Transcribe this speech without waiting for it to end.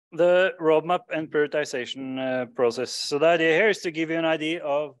the roadmap and prioritization process. So the idea here is to give you an idea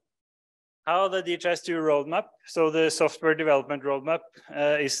of how the DHIS2 roadmap, so the software development roadmap,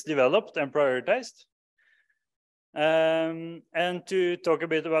 is developed and prioritized. And to talk a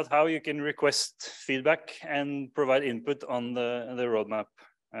bit about how you can request feedback and provide input on the roadmap.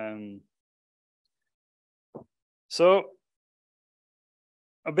 So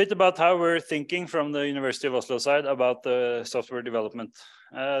a bit about how we're thinking from the University of Oslo side about the software development.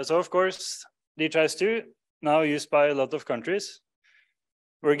 So of course, DHIS2 now used by a lot of countries.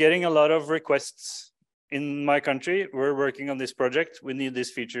 We're getting a lot of requests in my country. We're working on this project. We need this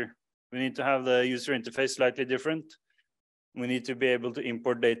feature. We need to have the user interface slightly different. We need to be able to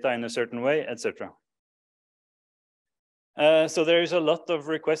import data in a certain way, etc. So there is a lot of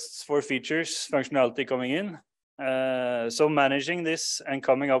requests for features, functionality coming in. So managing this and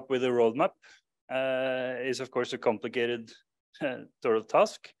coming up with a roadmap is of course a complicated sort of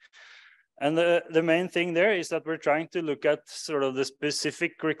task. And the main thing there is that we're trying to look at sort of the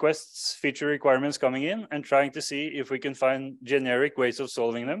specific requests, feature requirements coming in, and trying to see if we can find generic ways of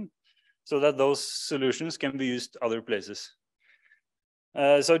solving them so that those solutions can be used other places.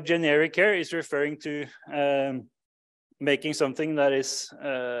 So generic here is referring to making something that is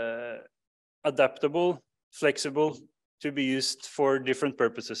adaptable, flexible, to be used for different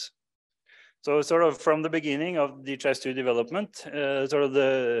purposes. So sort of from the beginning of DHIS2 development, sort of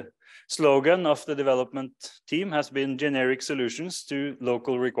the slogan of the development team has been generic solutions to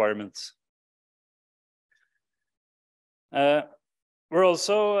local requirements. We're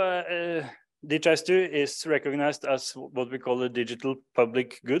also, DHIS2 is recognized as what we call a digital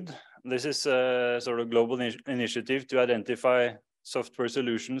public good. This is a sort of global initiative to identify software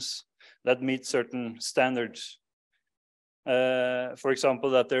solutions that meet certain standards. For example,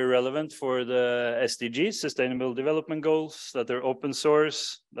 that they're relevant for the SDGs, Sustainable Development Goals, that they're open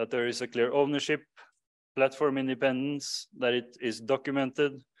source, that there is a clear ownership, platform independence, that it is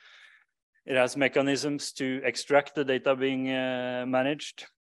documented. It has mechanisms to extract the data being managed,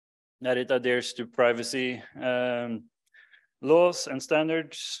 that it adheres to privacy laws and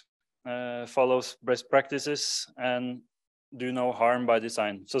standards, follows best practices, and do no harm by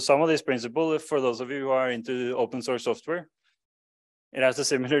design. So some of these principles, for those of you who are into open source software, it has a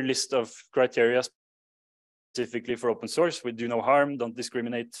similar list of criteria specifically for open source. We do no harm, don't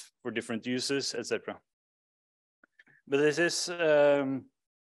discriminate for different uses, etc. But this is, there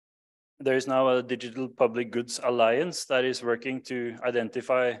is now a Digital Public Goods Alliance that is working to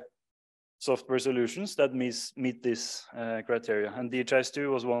identify software solutions that meet this criteria. And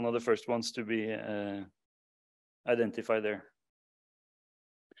DHIS2 was one of the first ones to be identify there.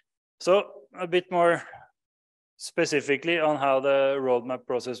 So a bit more specifically on how the roadmap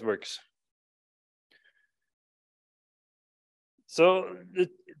process works. So the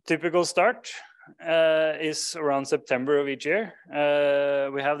typical start is around September of each year.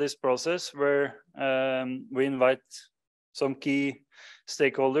 We have this process where we invite some key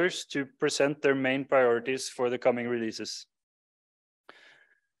stakeholders to present their main priorities for the coming releases.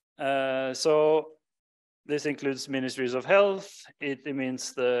 So this includes ministries of health. It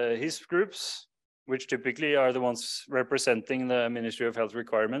means the HIS groups, which typically are the ones representing the Ministry of Health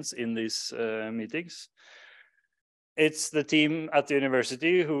requirements in these meetings. It's the team at the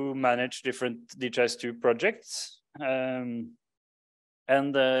university who manage different DHIS2 projects, and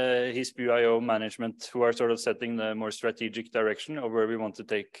the HIS BUIO management, who are sort of setting the more strategic direction of where we want to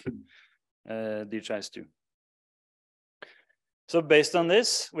take DHIS2. So based on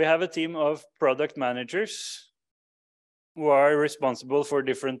this, we have a team of product managers who are responsible for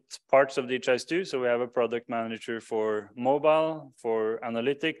different parts of DHIS2. So we have a product manager for mobile, for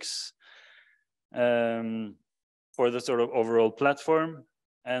analytics, for the sort of overall platform,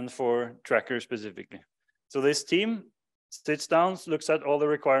 and for tracker specifically. So this team sits down, looks at all the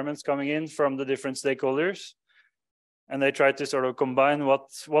requirements coming in from the different stakeholders, and they try to sort of combine what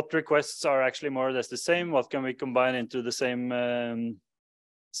requests are actually more or less the same, what can we combine into the same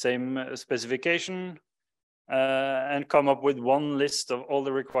specification, and come up with one list of all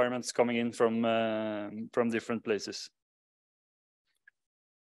the requirements coming in from different places.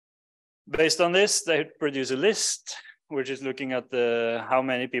 Based on this, they produce a list, which is looking at how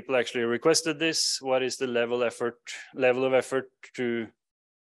many people actually requested this, what is the level of effort to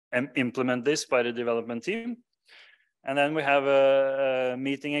implement this by the development team. And then we have a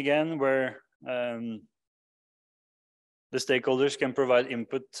meeting again where the stakeholders can provide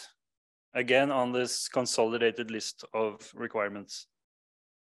input again on this consolidated list of requirements.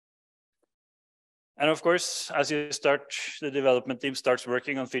 And of course, as you start, the development team starts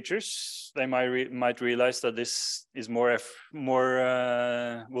working on features, they might realize that this is will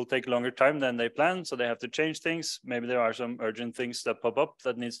take longer time than they planned, so they have to change things. Maybe there are some urgent things that pop up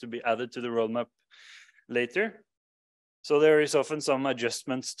that needs to be added to the roadmap later. So there is often some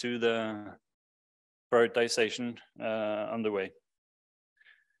adjustments to the prioritization on the way.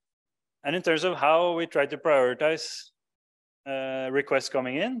 And in terms of how we try to prioritize requests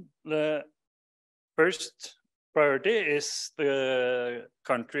coming in, the first priority is the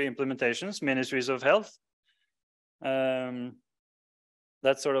country implementations, ministries of health.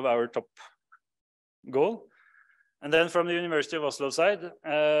 That's sort of our top goal. And then from the University of Oslo side,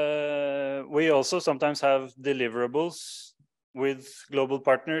 we also sometimes have deliverables with global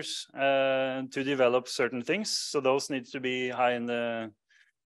partners to develop certain things. So those need to be high in our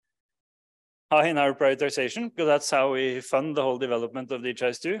prioritization, because that's how we fund the whole development of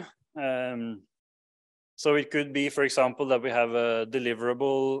DHIS2. So it could be, for example, that we have a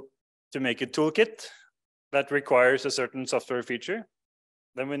deliverable to make a toolkit that requires a certain software feature.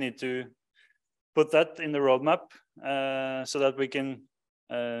 Then we need to put that in the roadmap so that we can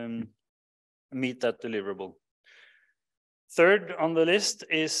meet that deliverable. Third on the list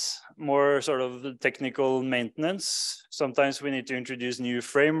is more sort of the technical maintenance. Sometimes we need to introduce new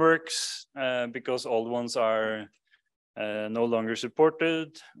frameworks because old ones are no longer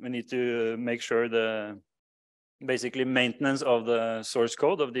supported. We need to make sure the basically maintenance of the source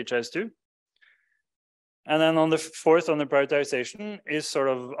code of DHIS2. And then on the fourth on the prioritization is sort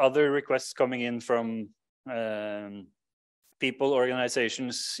of other requests coming in from people,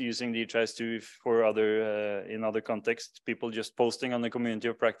 organizations using DHIS2 for other, in other contexts, people just posting on the community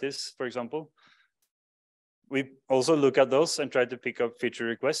of practice, for example. We also look at those and try to pick up feature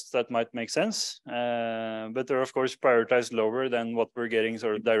requests that might make sense, but they're of course prioritized lower than what we're getting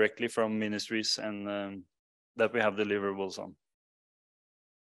sort of directly from ministries and that we have deliverables on.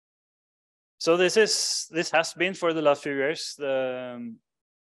 So this has been for the last few years the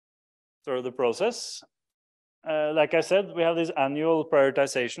sort of the process. Like I said, we have this annual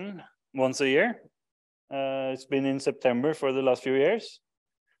prioritization once a year. It's been in September for the last few years,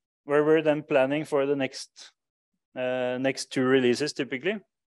 where we're then planning for the next two releases typically.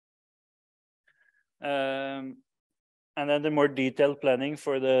 And then the more detailed planning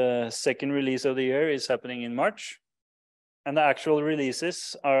for the second release of the year is happening in March. And the actual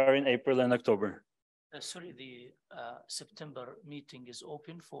releases are in April and October. Sorry, the September meeting is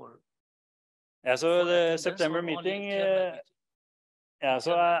open for... Yeah, so the September meeting, yeah,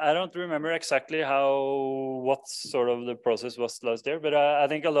 so I don't remember exactly what sort of the process was last year, but I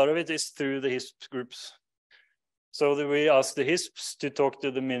think a lot of it is through the HISP groups. So we ask the HISPs to talk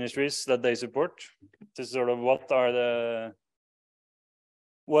to the ministries that they support to sort of what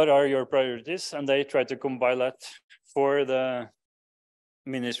are your priorities, and they try to compile that for the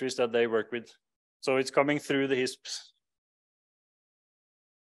ministries that they work with. So it's coming through the HISPs.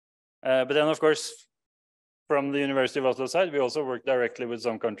 But then of course, from the University of Oslo side, we also work directly with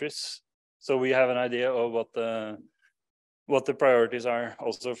some countries. So we have an idea of what the priorities are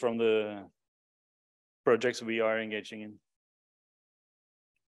also from the projects we are engaging in.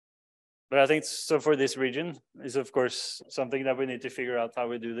 But I think so for this region is of course something that we need to figure out how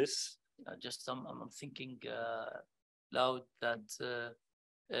we do this. Just I'm thinking loud that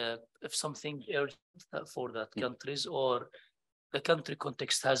if something urgent for that countries or the country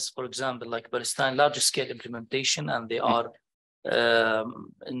context has, for example, like Palestine, large scale implementation, and they are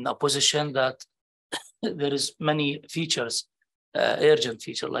in a position that there is many features, urgent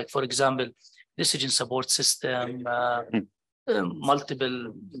feature, like for example, decision support system,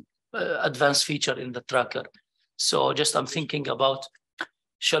 multiple advanced feature in the tracker. So just I'm thinking about,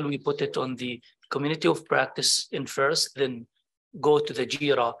 shall we put it on the community of practice in first, then go to the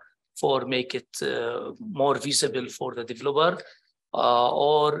JIRA for make it more visible for the developer,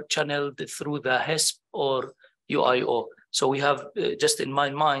 or channeled through the HISP or UIO. So we have, just in my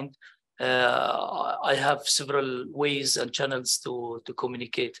mind, I have several ways and channels to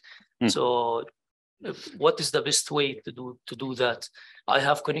communicate. So what is the best way to do that? I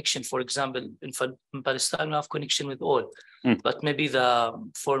have connection, for example, in Palestine, I have connection with all, but maybe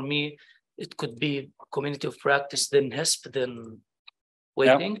for me, it could be community of practice, then HISP, then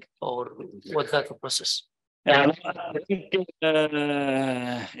waiting, or what's that process? Yeah, I think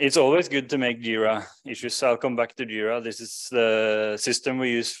it's always good to make JIRA issues. I'll come back to JIRA. This is the system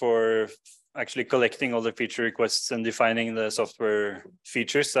we use for actually collecting all the feature requests and defining the software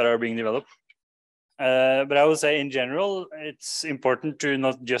features that are being developed. But I would say in general, it's important to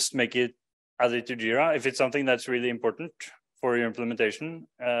not just make it added to JIRA. If it's something that's really important for your implementation,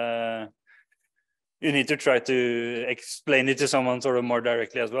 you need to try to explain it to someone sort of more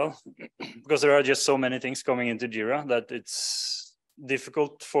directly as well, because there are just so many things coming into Jira that it's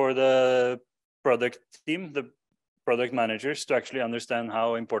difficult for the product team, the product managers, to actually understand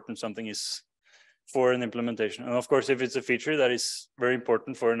how important something is for an implementation. And of course, if it's a feature that is very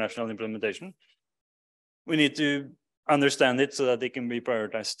important for a national implementation, we need to understand it so that it can be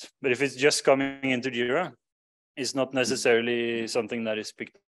prioritized. But if it's just coming into Jira, it's not necessarily something that is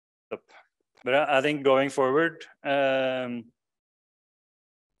picked up. But I think going forward, I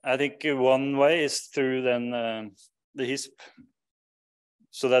think one way is through then the HISP,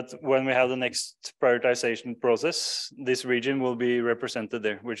 so that when we have the next prioritization process, this region will be represented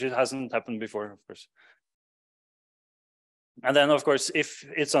there, which it hasn't happened before, of course. And then, of course, if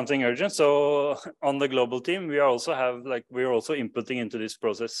it's something urgent, so on the global team, we also have we're also inputting into this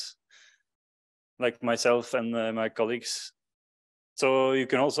process, like myself and my colleagues. So you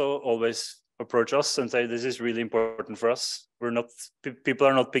can also always approach us and say, this is really important for us. People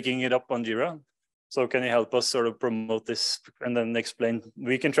are not picking it up on Jira. So can you help us sort of promote this and then explain?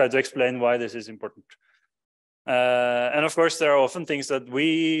 We can try to explain why this is important. And of course, there are often things that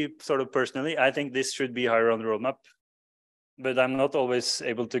we sort of personally, I think this should be higher on the roadmap. But I'm not always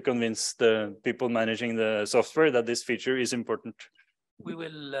able to convince the people managing the software that this feature is important. We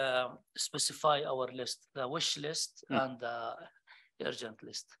will specify our list, the wish list and the urgent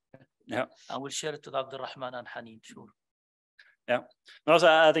list. Yeah. And we'll share it to Dr. Rahman and Haneen, sure. Yeah. No, so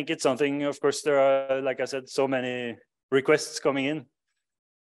I think it's something, of course, there are, like I said, so many requests coming in.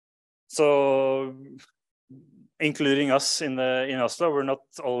 So including us in Oslo, we're not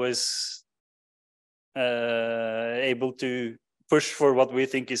always able to push for what we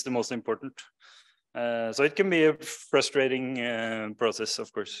think is the most important. So it can be a frustrating process,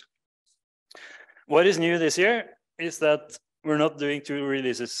 of course. What is new this year is that we're not doing 2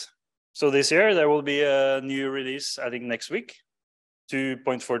 releases. So this year there will be a new release, I think next week,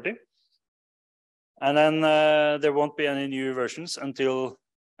 2.40. And then there won't be any new versions until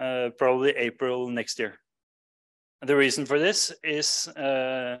probably April next year. And the reason for this is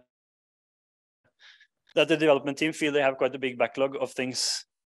that the development team feel they have quite a big backlog of things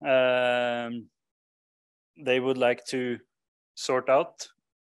they would like to sort out,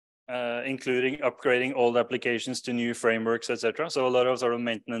 including upgrading old applications to new frameworks, etc. So a lot of sort of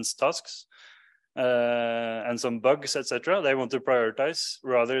maintenance tasks and some bugs, etc. They want to prioritize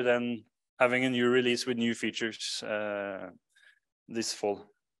rather than having a new release with new features this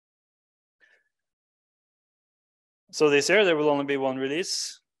fall. So this year there will only be 1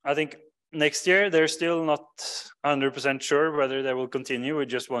 release. I think next year they're still not 100% sure whether they will continue with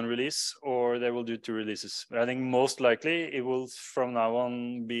just 1 release or they will do 2 releases. But I think most likely it will from now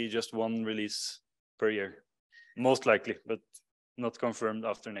on be just 1 release per year. Most likely, but not confirmed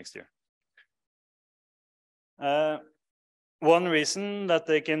after next year. One reason that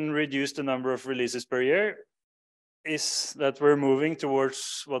they can reduce the number of releases per year is that we're moving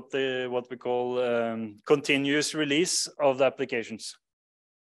towards what we call continuous release of the applications.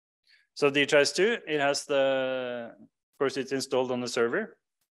 So DHIS2, it has of course, it's installed on the server,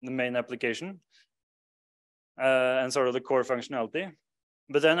 the main application, and sort of the core functionality.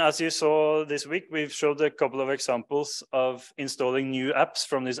 But then, as you saw this week, we've showed a couple of examples of installing new apps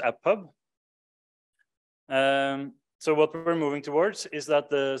from this app hub. So what we're moving towards is that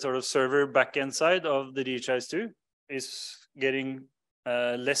the sort of server backend side of the DHIS2 is getting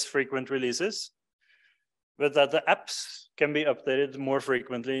less frequent releases, but that the apps can be updated more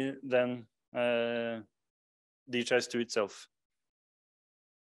frequently than DHIS2 itself.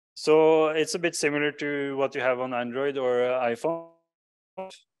 So it's a bit similar to what you have on Android or iPhone.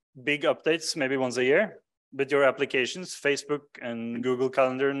 Big updates, maybe once a year, but your applications, Facebook and Google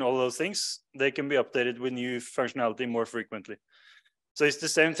Calendar and all those things, they can be updated with new functionality more frequently. So it's the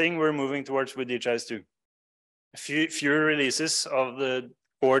same thing we're moving towards with DHIS2. Fewer releases of the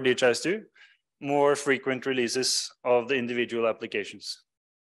core DHIS2, more frequent releases of the individual applications.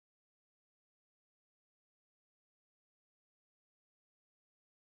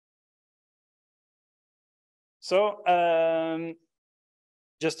 So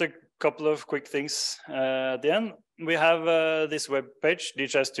just a couple of quick things at the end. We have this web page,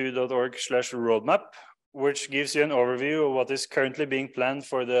 dhis2.org/roadmap, which gives you an overview of what is currently being planned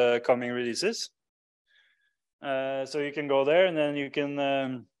for the coming releases. So you can go there and then you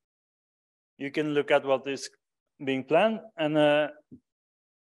can look at what is being planned, and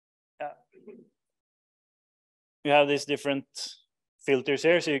you have these different filters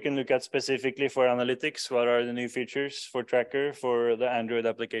here, so you can look at specifically for analytics, what are the new features for tracker, for the Android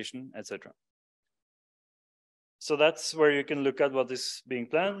application, etc. So that's where you can look at what is being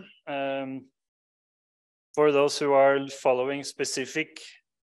planned. for those who are following specific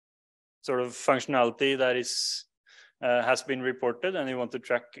sort of functionality that is has been reported, and you want to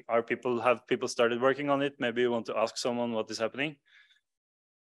track, have people started working on it? Maybe you want to ask someone what is happening.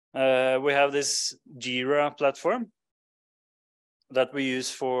 We have this JIRA platform that we use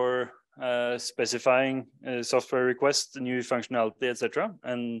for specifying software requests, new functionality, etc.,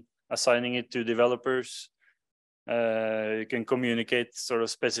 and assigning it to developers. You can communicate, sort of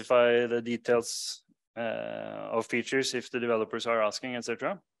specify the details of features if the developers are asking,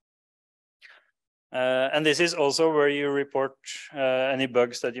 etc. And this is also where you report any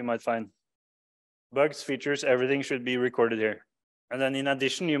bugs that you might find. Bugs, features, everything should be recorded here. And then in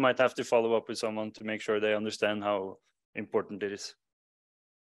addition, you might have to follow up with someone to make sure they understand how important it is.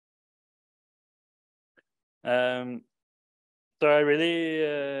 So I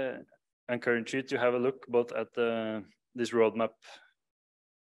really encourage you to have a look both at this roadmap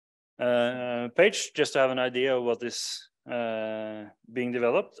page, just to have an idea of what is being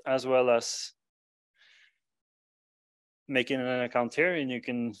developed, as well as making an account here, and you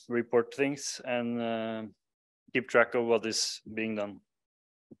can report things and keep track of what is being done.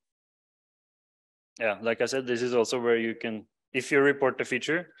 Yeah, like I said, this is also where you can, if you report a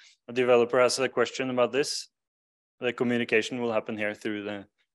feature, a developer has a question about this, the communication will happen here through the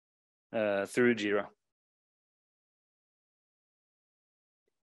through JIRA.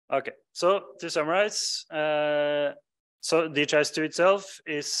 Okay, so to summarize, so DHIS2 itself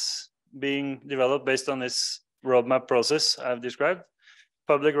is being developed based on this roadmap process I've described,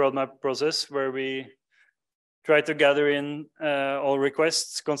 public roadmap process where we try to gather in all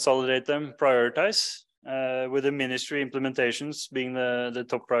requests, consolidate them, prioritize, with the ministry implementations being the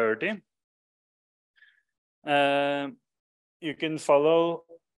top priority. You can follow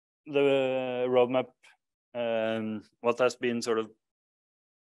the roadmap, what has been sort of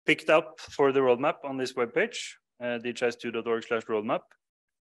picked up for the roadmap on this webpage, dhis2.org/roadmap.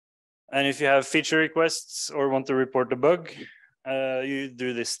 And if you have feature requests or want to report a bug, you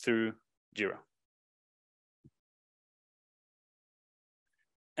do this through JIRA.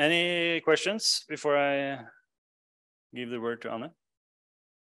 Any questions before I give the word to Anne?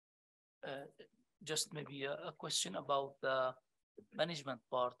 Just maybe a question about the management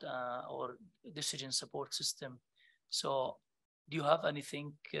part or decision support system. So do you have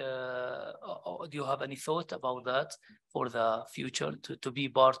anything, do you have any thought about that for the future to be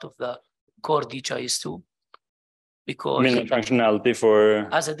part of the core DHIS2? Because I mean, the functionality for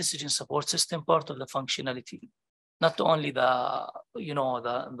as a decision support system, part of the functionality, not only the, you know,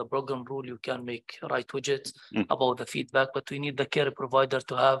 the program rule, you can make right widgets about the feedback, but we need the care provider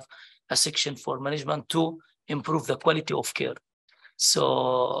to have a section for management to improve the quality of care.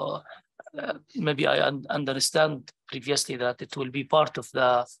 So maybe I understand previously that it will be part of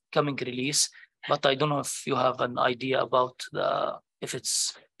the coming release, but I don't know if you have an idea about if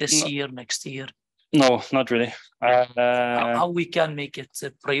it's this year, next year. No, not really. How we can make it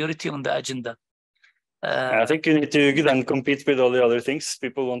a priority on the agenda? I think you need to then compete with all the other things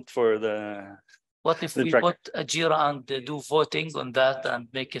people want for the. What if we put a JIRA and do voting on that and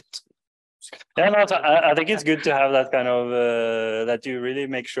make it? Yeah, no, I think it's good to have that kind of that you really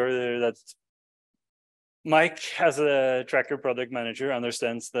make sure that Mike, as a tracker product manager,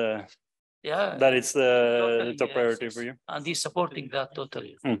 understands that it's the totally, top priority for you, and he's supporting that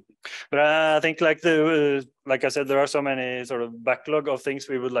totally. But I think, like I said, there are so many sort of backlog of things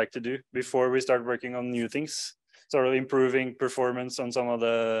we would like to do before we start working on new things, sort of improving performance on some of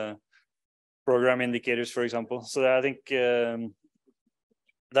the program indicators, for example. So I think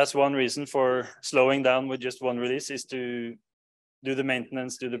that's one reason for slowing down with just one release, is to do the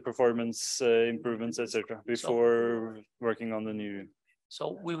maintenance, do the performance improvements, etc., before working on the new.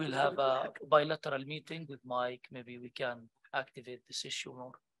 So we will have a bilateral meeting with Mike. Maybe we can activate this issue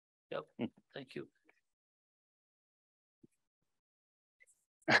more. Yep. Thank you.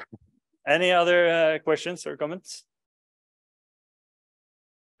 Any other questions or comments?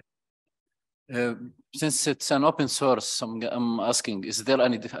 Since it's an open source, I'm asking, is there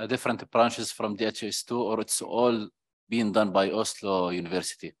any different branches from DHIS2, or it's all being done by Oslo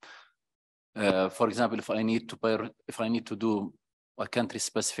University? For example, if I need to do a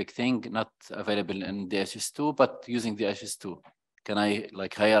country-specific thing not available in DHIS2, but using DHIS2, can I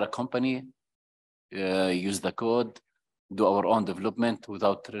like hire a company, use the code, do our own development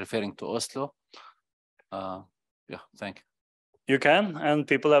without referring to Oslo? Yeah, thank you. You can, and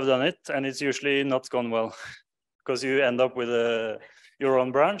people have done it, and it's usually not gone well, because you end up with your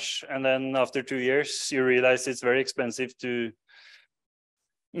own branch, and then after 2 years, you realize it's very expensive to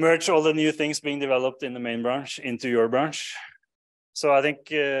merge all the new things being developed in the main branch into your branch. So I think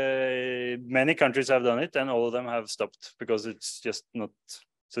many countries have done it, and all of them have stopped because it's just not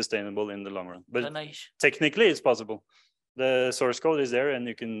sustainable in the long run. But technically, it's possible. The source code is there, and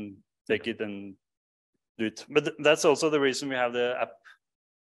you can take it and do it. But that's also the reason we have the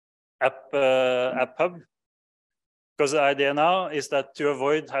app hub, because the idea now is that to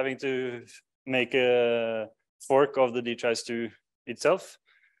avoid having to make a fork of the DHIS2 itself,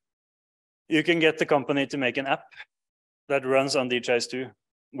 you can get the company to make an app that runs on DHIS2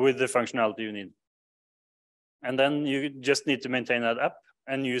 with the functionality you need. And then you just need to maintain that app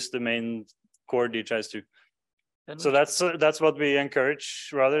and use the main core DHIS2. So that's what we encourage,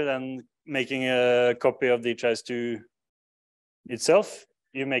 rather than making a copy of DHIS2 itself.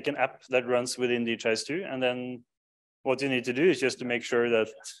 You make an app that runs within DHIS2, and then what you need to do is just to make sure that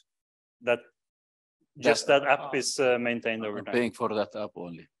that app is maintained over time. Paying for that app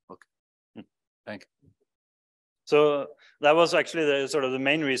only. Okay. Thank you. So that was actually the sort of the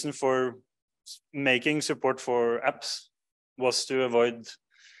main reason for making support for apps, was to avoid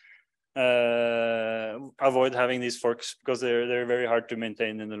having these forks, because they're very hard to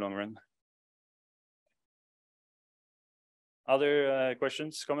maintain in the long run. Other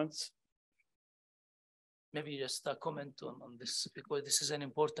questions, comments? Maybe just a comment on this, because this is an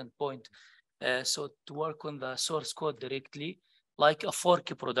important point. So to work on the source code directly, like a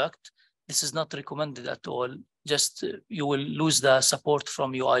fork product, this is not recommended at all. Just you will lose the support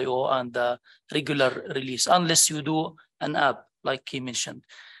from UIO and the regular release, unless you do an app, like he mentioned.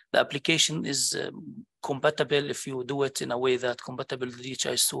 The application is compatible if you do it in a way that compatible with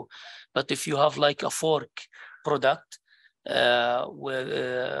DHIS2. But if you have like a fork product,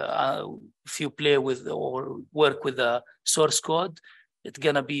 where if you play with or work with the source code, it's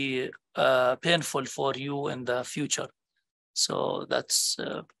gonna be painful for you in the future. So that's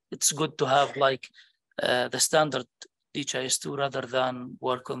it's good to have like the standard DHIS2 rather than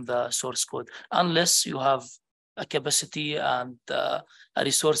work on the source code, unless you have a capacity and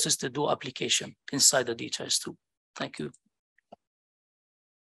resources to do application inside the DHIS2. Thank you.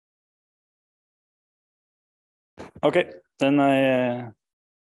 Okay, then I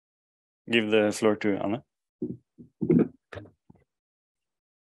give the floor to Anna.